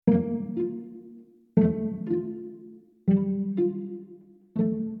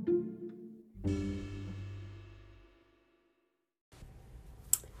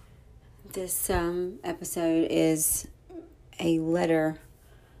This episode is a letter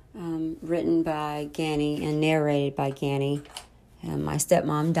written by Ganny and narrated by Ganny. My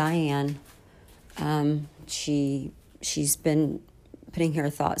stepmom, Diane, she's been putting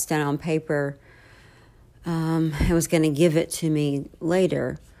her thoughts down on paper and was going to give it to me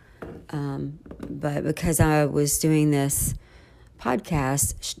later. But because I was doing this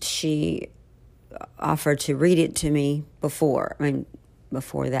podcast, she offered to read it to me before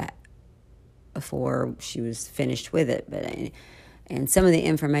she was finished with it. And some of the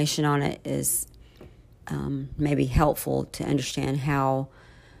information on it is maybe helpful to understand how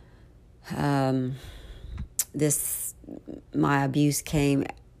my abuse came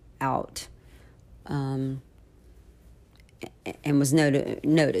out and was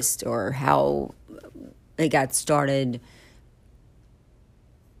noticed, or how it got started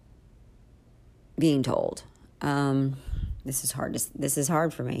being told. This is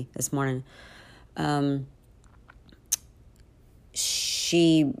hard for me this morning.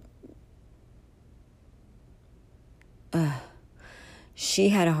 She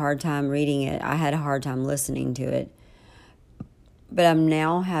had a hard time reading it. I had a hard time listening to it. But I'm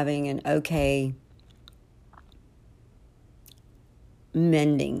now having an okay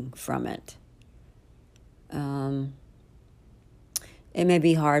mending from it. It may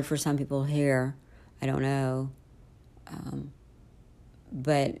be hard for some people here. I don't know.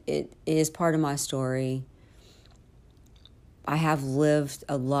 But it is part of my story. I have lived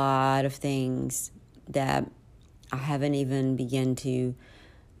a lot of things that I haven't even begun to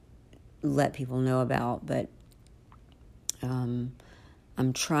let people know about, but I'm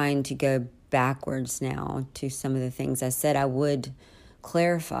trying to go backwards now to some of the things I said I would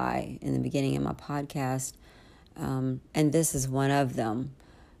clarify in the beginning of my podcast, and this is one of them.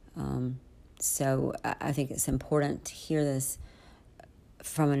 So I think it's important to hear this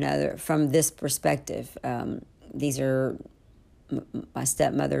from this perspective. These are my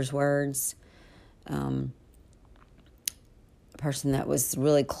stepmother's words. A person that was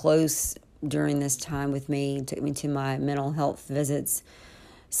really close during this time with me, took me to my mental health visits,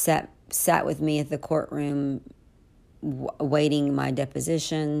 sat with me at the courtroom, awaiting my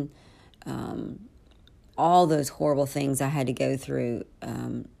deposition, all those horrible things I had to go through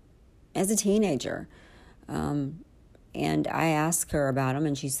as a teenager. And I asked her about them,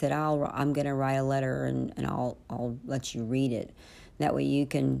 and she said, I'm going to write a letter and I'll let you read it. That way you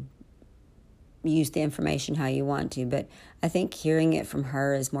can use the information how you want to. But I think hearing it from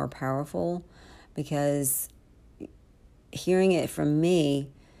her is more powerful, because hearing it from me,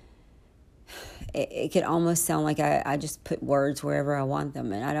 it could almost sound like I just put words wherever I want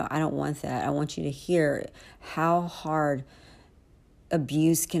them, and I don't want that. I want you to hear how hard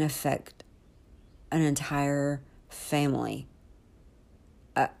abuse can affect an entire family.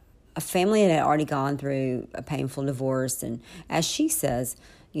 A family that had already gone through a painful divorce, and as she says,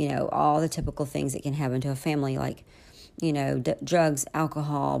 all the typical things that can happen to a family, like, drugs,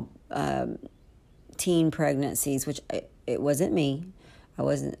 alcohol, teen pregnancies, which it wasn't me. I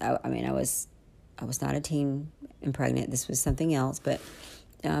was not a teen and pregnant. This was something else, but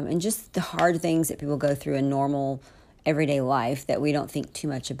and just the hard things that people go through in normal everyday life that we don't think too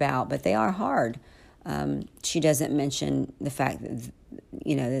much about, but they are hard. She doesn't mention the fact that,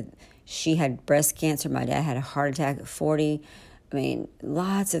 that she had breast cancer. My dad had a heart attack at 40.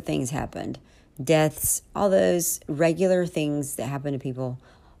 Lots of things happened. Deaths, all those regular things that happen to people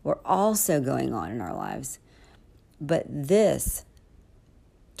were also going on in our lives. But this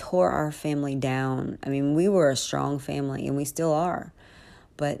tore our family down. We were a strong family, and we still are.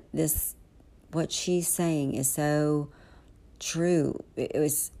 But what she's saying is so true. It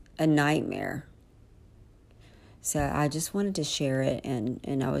was a nightmare. So I just wanted to share it,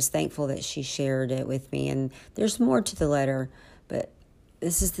 and I was thankful that she shared it with me. And there's more to the letter, but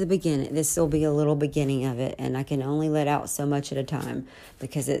this is the beginning. This will be a little beginning of it, and I can only let out so much at a time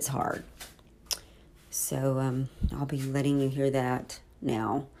because it's hard. So I'll be letting you hear that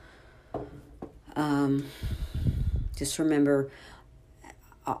now. Just remember,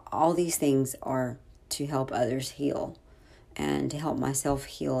 all these things are to help others heal and to help myself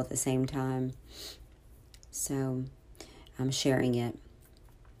heal at the same time. So I'm sharing it,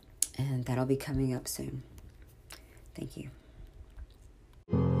 and that'll be coming up soon. Thank you.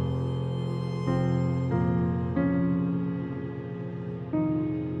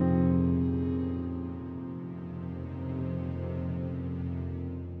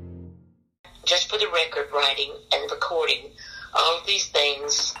 Just for the record, writing and recording all of these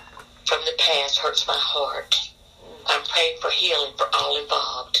things from the past hurts my heart. I'm praying for healing for all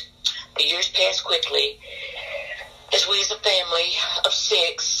involved. The years passed quickly. as we as a family of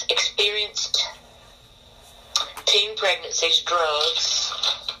 6 experienced teen pregnancies, drugs,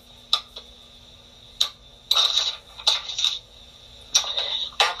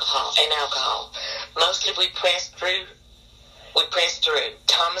 alcohol. Mostly we pressed through. Pressed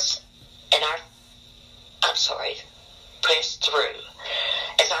through.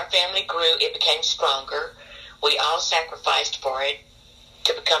 As our family grew, it became stronger. We all sacrificed for it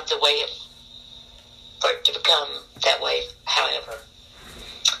to become that way, however.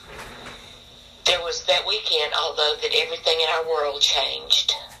 There was that weekend, although, that everything in our world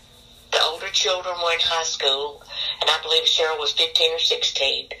changed. The older children were in high school, and I believe Cheryl was 15 or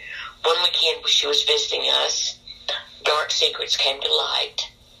 16. One weekend when she was visiting us, dark secrets came to light.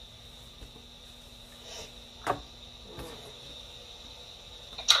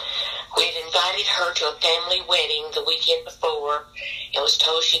 We had invited her to a family wedding the weekend before and was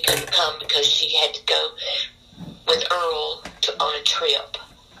told she couldn't come because she had to go with Earl on a trip.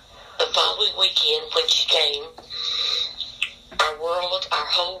 The following weekend, when she came, our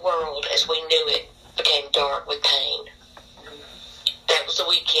whole world as we knew it, became dark with pain. That was the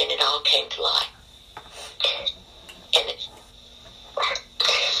weekend it all came to light.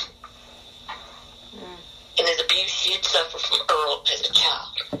 And the abuse she had suffered from Earl as a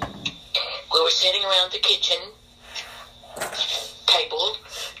child. We were sitting around the kitchen table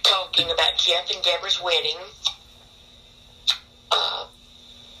talking about Jeff and Deborah's wedding.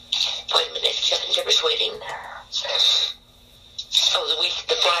 Jeff and Deborah's wedding.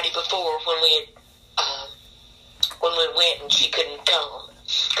 The Friday before when we went and she couldn't come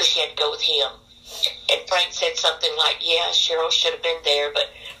because she had to go with him. And Frank said something like, "Yeah, Cheryl should have been there, but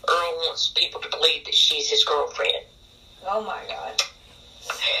Earl wants people to believe that she's his girlfriend." Oh my God.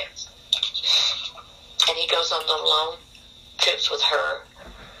 And he goes on those long trips with her.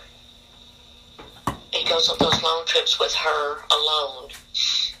 He goes on those long trips with her alone.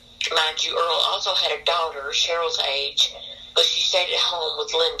 Mind you, Earl also had a daughter, Cheryl's age, but she stayed at home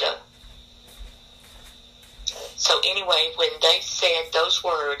with Linda. So anyway, when they said those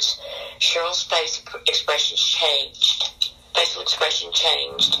words, Cheryl's facial expression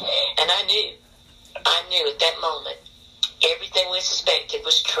changed. And I knew at that moment, everything we suspected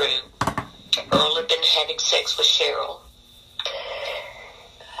was true. Earl had been having sex with Cheryl.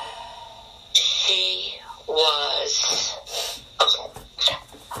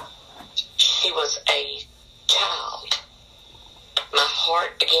 She was a child. My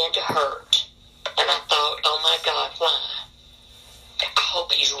heart began to hurt, and I thought, oh my God, why? I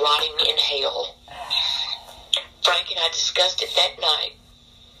hope he's rotting in hell. Frank and I discussed it that night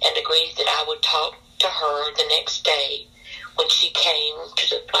and agreed that I would talk to her the next day when she came to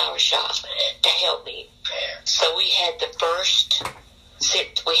the flower shop to help me. So we had the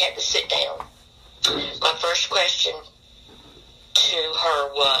sit down. My first question to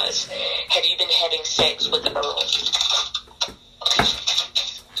her was, have you been having sex with Earl?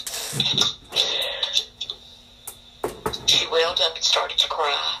 She welled up and started to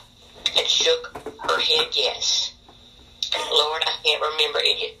cry and shook her head yes. Lord, I can't remember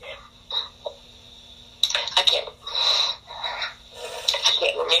any. I can't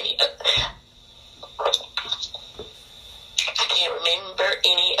remember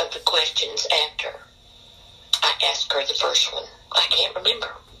any of the questions after I asked her the first one. I can't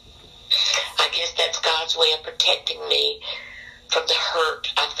remember. I guess that's God's way of protecting me from the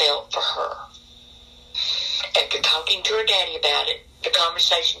hurt I felt for her. After talking to her daddy about it, the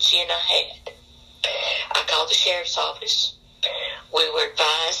conversation she and I had, I called the sheriff's office. We were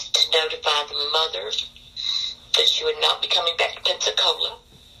advised to notify the mother that she would not be coming back to Pensacola,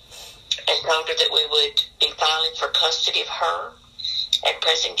 and told her that we would be filing for custody of her and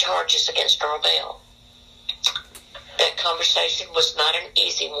pressing charges against Darvell. That conversation was not an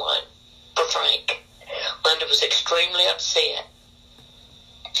easy one for Frank. Linda was extremely upset,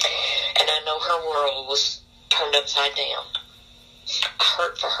 and I know her world was turned upside down. I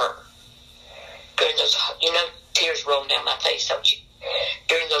hurt for her. During those, tears rolled down my face, don't you?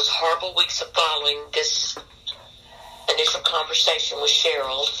 During those horrible weeks of following this initial conversation with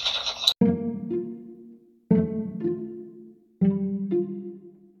Cheryl,